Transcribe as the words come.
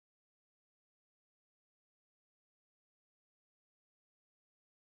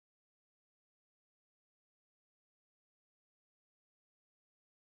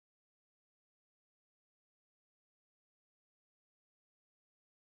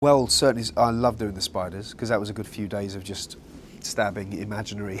Well, certainly, I love doing the spiders because that was a good few days of just stabbing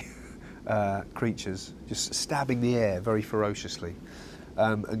imaginary creatures, just stabbing the air very ferociously,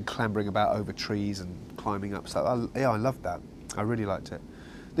 and clambering about over trees and climbing up stuff. Yeah, I loved that. I really liked it.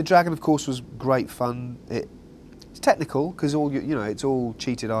 The dragon, of course, was great fun. It's technical because all you know, it's all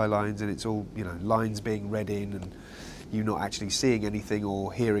cheated eye lines and it's all lines being read in and you not actually seeing anything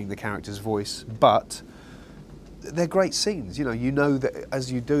or hearing the character's voice, but they're great scenes. You know that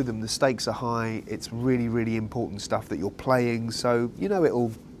as you do them, the stakes are high. It's really, really important stuff that you're playing. So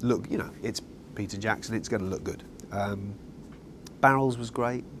it'll look. It's Peter Jackson. It's going to look good. Barrels was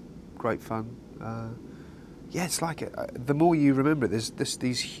great fun. Yeah, it's like it. The more you remember it, there's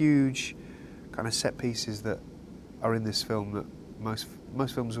these huge kind of set pieces that are in this film that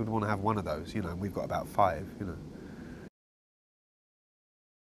most films would want to have one of those. And we've got about 5.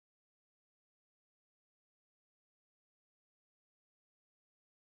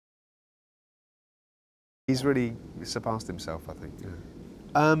 He's really surpassed himself, I think. Yeah.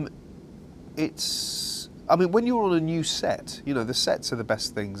 I mean, when you're on a new set, the sets are the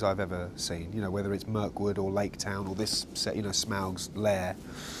best things I've ever seen. Whether it's Mirkwood or Lake Town or this set, Smaug's lair.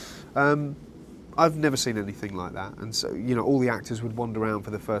 I've never seen anything like that, and so all the actors would wander around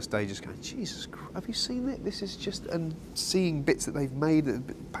for the first day, just going, "Jesus Christ, have you seen it? This is just..." and seeing bits that they've made,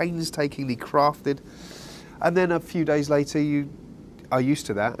 painstakingly crafted, and then a few days later you are used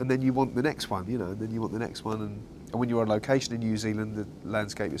to that, and then you want the next one, and then you want the next one, and when you're on location in New Zealand, the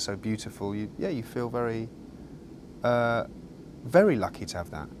landscape is so beautiful. You feel very, very lucky to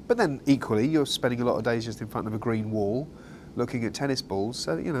have that. But then equally, you're spending a lot of days just in front of a green wall, looking at tennis balls.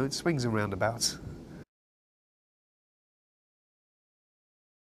 So it swings and roundabouts.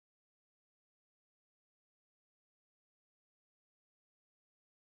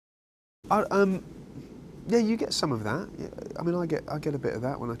 Yeah, you get some of that. Yeah, I mean, I get a bit of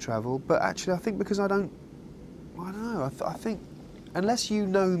that when I travel. But actually, I think because I don't know. I think unless you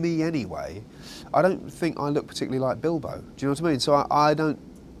know me anyway, I don't think I look particularly like Bilbo. Do you know what I mean? So I don't,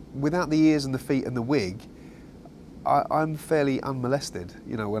 without the ears and the feet and the wig, I'm fairly unmolested.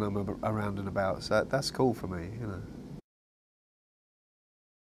 When I'm around and about. So that's cool for me.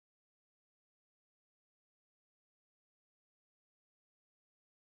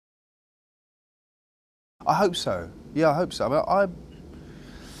 I hope so. Yeah, I hope so.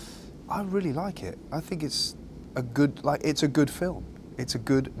 I really like it. I think it's a good film. It's a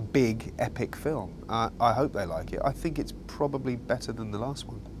good, big, epic film. I hope they like it. I think it's probably better than the last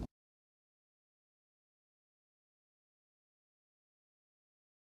one.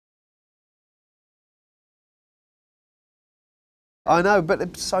 I know, but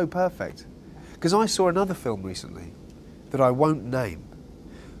it's so perfect. Because I saw another film recently that I won't name,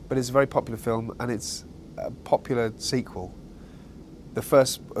 but it's a very popular film and it's a popular sequel, the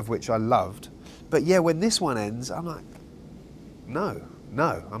first of which I loved. But yeah, when this one ends, I'm like, no,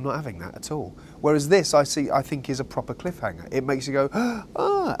 I'm not having that at all. Whereas this, I think is a proper cliffhanger. It makes you go,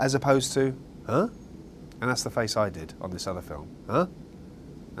 ah, as opposed to, huh? And that's the face I did on this other film, huh?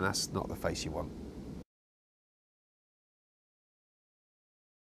 And that's not the face you want.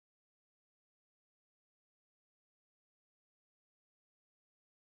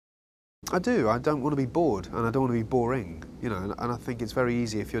 I do. I don't want to be bored, and I don't want to be boring, and I think it's very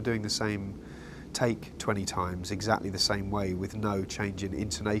easy if you're doing the same take 20 times exactly the same way with no change in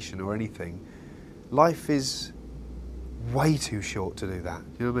intonation or anything. Life is way too short to do that,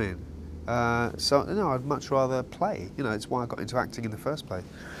 you know what I mean? So, no, I'd much rather play. It's why I got into acting in the first place.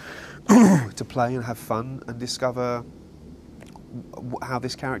 To play and have fun and discover how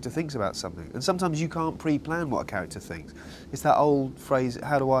this character thinks about something. And sometimes you can't pre-plan what a character thinks. It's that old phrase,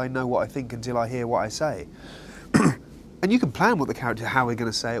 how do I know what I think until I hear what I say? And you can plan what the character, how we're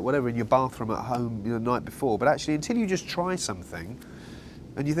going to say it, whatever, in your bathroom at home the night before, but actually until you just try something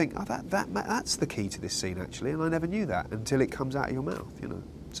and you think, oh, that's the key to this scene actually, and I never knew that until it comes out of your mouth,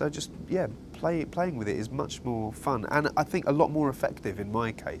 So just, yeah, playing with it is much more fun and I think a lot more effective in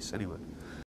my case anyway.